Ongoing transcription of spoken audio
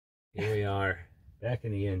Here we are, back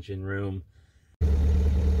in the engine room.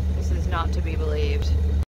 This is not to be believed.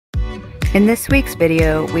 In this week's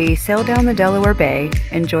video, we sail down the Delaware Bay,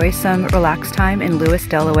 enjoy some relaxed time in Lewis,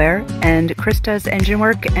 Delaware, and Chris does engine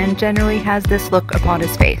work and generally has this look upon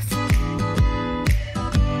his face.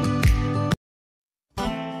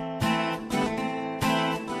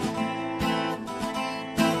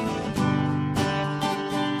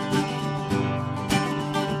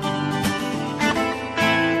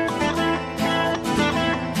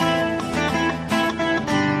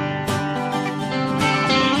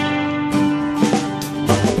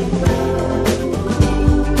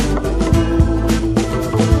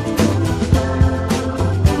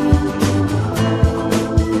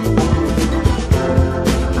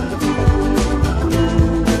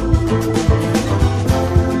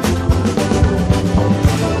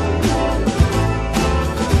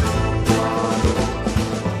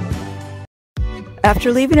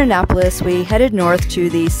 After leaving Annapolis, we headed north to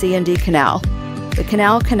the C&D Canal. The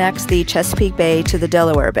canal connects the Chesapeake Bay to the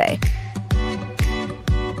Delaware Bay.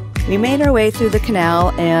 We made our way through the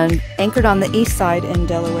canal and anchored on the east side in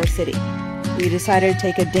Delaware City. We decided to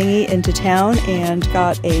take a dinghy into town and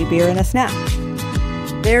got a beer and a snack.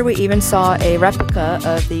 There we even saw a replica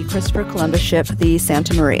of the Christopher Columbus ship, the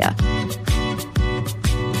Santa Maria.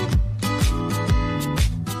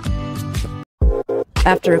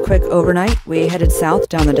 After a quick overnight, we headed south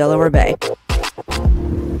down the Delaware Bay.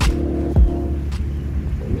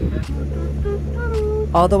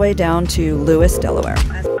 All the way down to Lewis, Delaware.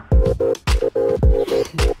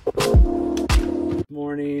 This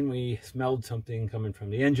morning we smelled something coming from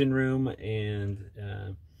the engine room and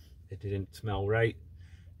it didn't smell right.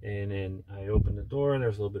 And then I opened the door, there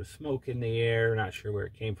was a little bit of smoke in the air, not sure where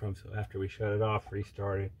it came from. So after we shut it off,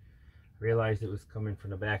 restarted, realized it was coming from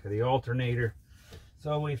the back of the alternator.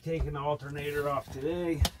 So we've taken the alternator off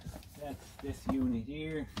today. That's this unit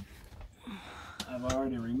here. I've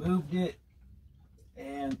already removed it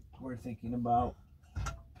and we're thinking about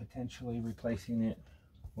potentially replacing it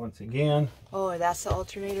once again. Oh, that's the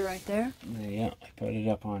alternator right there? Yeah, I put it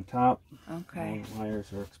up on top. Okay. All the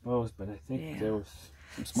wires are exposed, but I think there was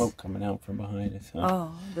some smoke coming out from behind it. So.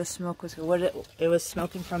 Oh, the smoke was what it was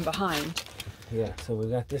smoking from behind. Yeah, so we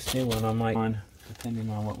got this new one on my depending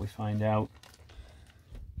on what we find out.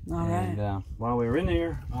 All right. And while we were in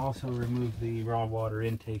there, I also removed the raw water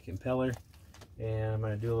intake impeller, and I'm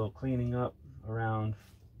going to do a little cleaning up around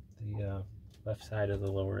the left side of the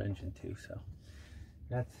lower engine too. So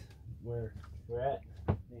that's where we're at.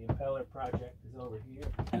 The impeller project is over here.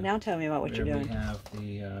 And now tell me about what you're doing. We have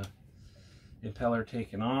the impeller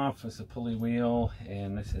taken off as a pulley wheel,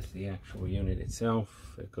 and this is the actual unit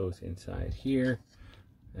itself. It goes inside here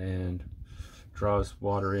and draws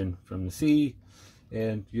water in from the sea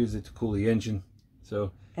and use it to cool the engine.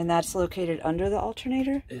 So, and that's located under the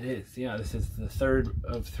alternator? It is, yeah. This is the third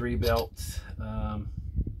of 3 belts.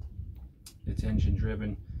 It's engine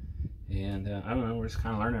driven, and I don't know, we're just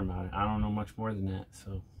kind of learning about it. I don't know much more than that,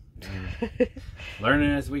 so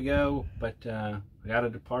learning as we go. But we got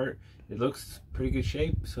it apart. It looks pretty good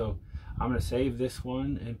shape, so I'm going to save this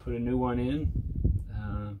one and put a new one in,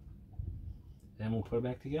 and we'll put it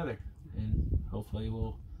back together, and hopefully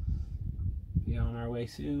we'll be on our way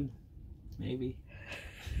soon, maybe.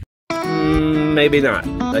 Maybe not.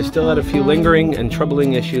 I still had a few lingering and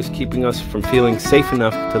troubling issues keeping us from feeling safe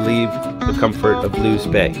enough to leave the comfort of Lewis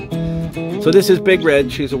Bay. So this is Big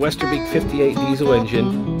Red. She's a Westerbeek 58 diesel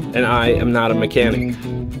engine, and I am not a mechanic.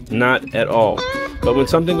 Not at all. But when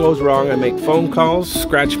something goes wrong, I make phone calls,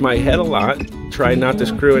 scratch my head a lot, try not to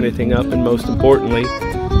screw anything up, and most importantly,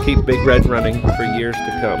 keep Big Red running for years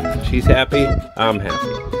to come. She's happy, I'm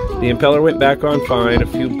happy. The impeller went back on fine, a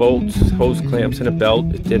few bolts, hose clamps, and a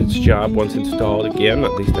belt. It did its job once installed again,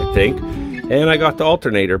 at least I think. And I got the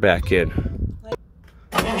alternator back in.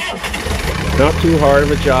 Not too hard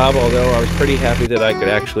of a job, although I was pretty happy that I could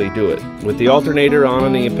actually do it. With the alternator on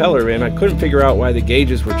and the impeller in, I couldn't figure out why the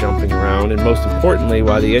gauges were jumping around, and most importantly,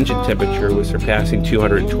 why the engine temperature was surpassing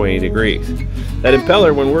 220 degrees. That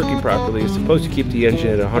impeller, when working properly, is supposed to keep the engine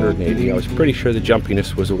at 180. I was pretty sure the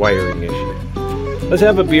jumpiness was a wiring issue. Let's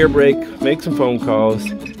have a beer break, make some phone calls,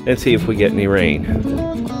 and see if we get any rain.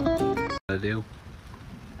 I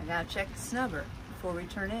gotta check the snubber before we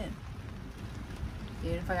turn in.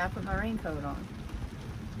 Even if I gotta put my raincoat on.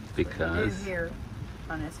 Because? I do here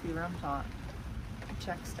on SV Rum Talk.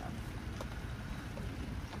 Check stuff.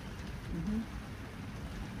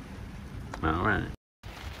 Alright.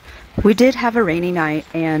 We did have a rainy night,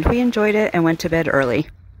 and we enjoyed it and went to bed early.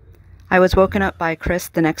 I was woken up by Chris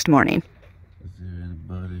the next morning. Is there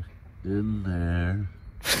anybody in there?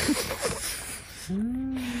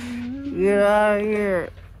 Get out of here.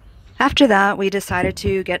 After that, we decided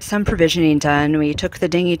to get some provisioning done. We took the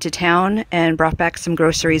dinghy to town and brought back some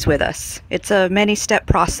groceries with us. It's a many-step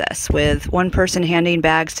process, with one person handing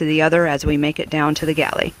bags to the other as we make it down to the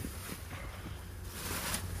galley.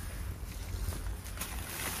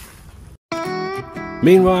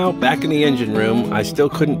 Meanwhile, back in the engine room, I still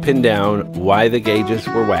couldn't pin down why the gauges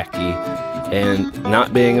were wacky, and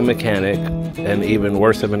not being a mechanic, and even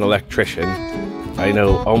worse of an electrician, I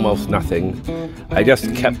know almost nothing. I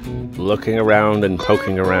just kept looking around and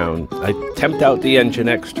poking around. I temped out the engine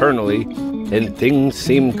externally, and things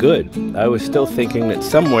seemed good. I was still thinking that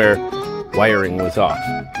somewhere wiring was off.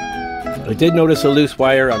 I did notice a loose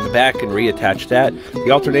wire on the back and reattached that.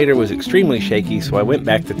 The alternator was extremely shaky, so I went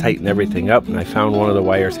back to tighten everything up, and I found one of the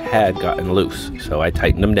wires had gotten loose, so I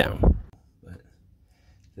tightened them down. But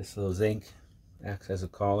this little zinc acts as a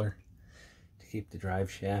collar to keep the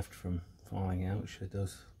drive shaft from falling out should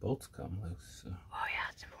those bolts come loose. So Oh yeah,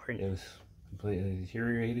 it's important. it was completely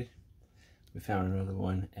deteriorated. We found another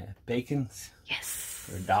one at Bacon's Yes.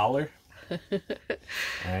 for $1, and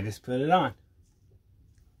I just put it on.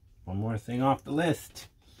 One more thing off the list.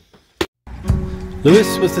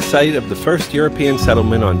 Lewis was the site of the first European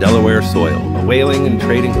settlement on Delaware soil, a whaling and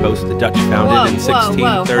trading post the Dutch founded in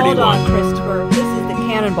 1631. Hold on, Christopher. This is the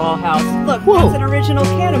Cannonball House. Look, Whoa. that's an original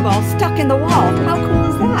cannonball stuck in the wall. How cool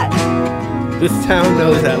is that? This town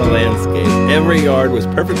knows how to landscape. Every yard was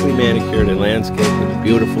perfectly manicured and landscaped with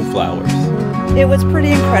beautiful flowers. It was a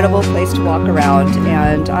pretty incredible place to walk around,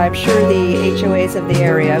 and I'm sure the HOAs of the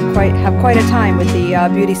area have quite a time with the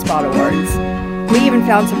Beauty Spot Awards. We even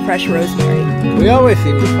found some fresh rosemary. We always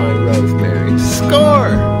seem to find rosemary.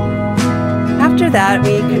 Score! After that,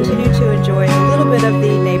 we continued to enjoy a little bit of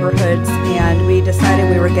the neighborhoods, and we decided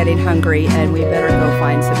we were getting hungry and we better go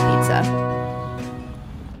find some pizza.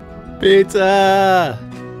 Pizza!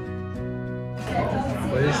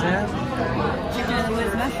 What is that? Chicken in the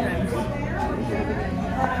woods mushrooms.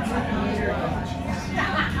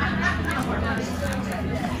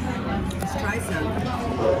 Let's try some.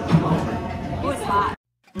 Oh, it's hot.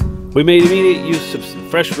 We made immediate use of some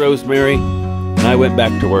fresh rosemary, and I went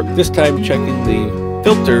back to work, this time checking the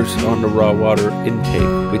filters on the raw water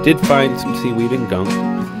intake. We did find some seaweed and gunk,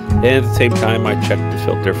 and at the same time I checked the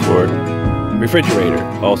filter for refrigerator,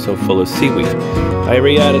 also full of seaweed. I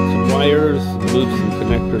re-added some wires, moved some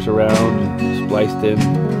connectors around, and spliced in,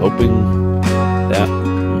 hoping that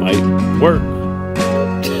might work.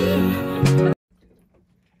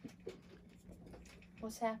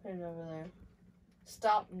 What's happening over there?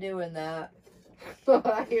 Stop doing that.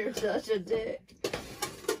 You're such a dick.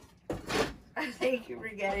 I think you're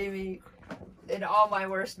forgetting me in all my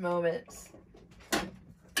worst moments.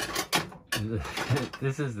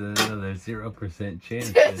 This is another 0%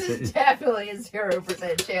 chance. This is definitely a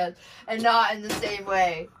 0% chance, and not in the same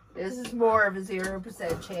way. This is more of a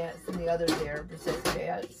 0% chance than the other 0%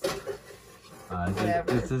 chance.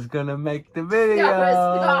 Whatever. This is gonna make the video. No, it's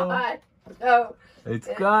not. No. It's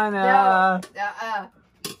gonna. No.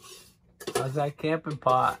 How's that camping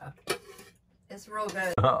pot? It's real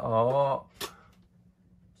good. Uh-oh.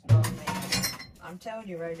 I'm telling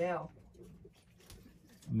you right now.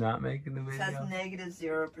 Not making the It video. has negative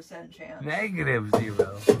 0% chance. Negative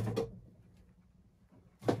 0.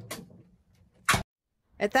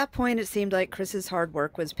 At that point, it seemed like Chris's hard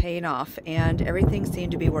work was paying off, and everything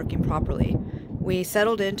seemed to be working properly. We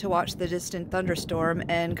settled in to watch the distant thunderstorm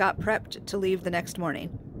and got prepped to leave the next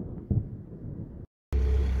morning.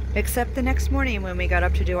 Except the next morning when we got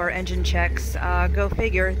up to do our engine checks, go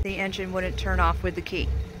figure, the engine wouldn't turn off with the key.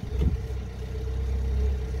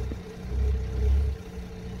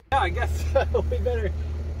 Yeah, I guess we better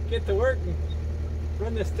get to work and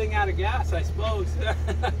run this thing out of gas, I suppose. Well,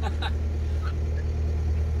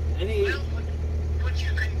 what you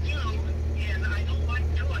can do, and I don't like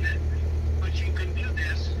doing it, but you can do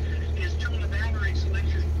this, is tune the battery so that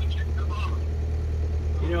you can come on.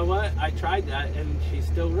 You know what? I tried that and she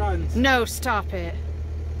still runs. No, stop it.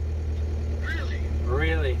 Really?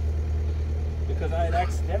 Really. Because I had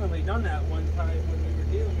accidentally done that one time when we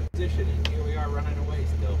were dealing with position, and here we are running away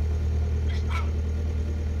still.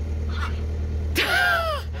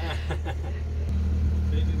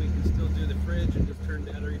 Maybe we can still do the fridge and just turn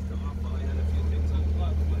batteries to off while I had a few things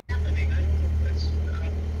unplugged.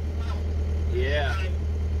 Yeah.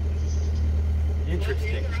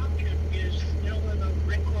 Interesting.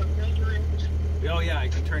 Oh yeah, I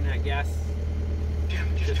can turn that gas. Yeah,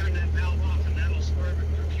 just turn that valve off and that'll swerve it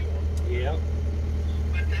for fuel. Yep.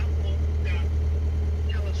 But that will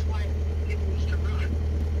tell us why it needs to run.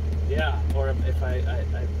 Yeah, or if I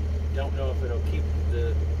don't know if it'll keep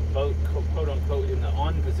the boat, quote unquote, in the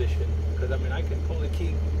on position, because I mean I can pull the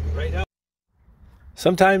key right out.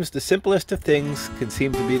 Sometimes the simplest of things can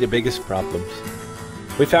seem to be the biggest problems.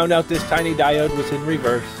 We found out this tiny diode was in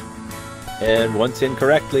reverse, and once in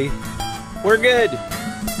correctly, we're good.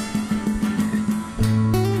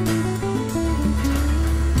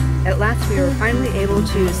 At last we were finally able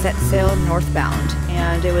to set sail northbound,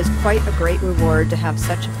 and it was quite a great reward to have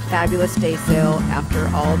such a fabulous day sail after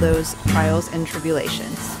all those trials and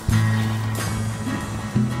tribulations.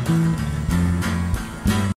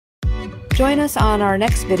 Join us on our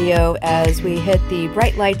next video as we hit the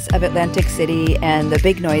bright lights of Atlantic City and the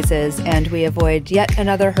big noises, and we avoid yet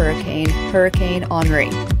another hurricane, Hurricane Henri.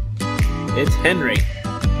 It's Henry.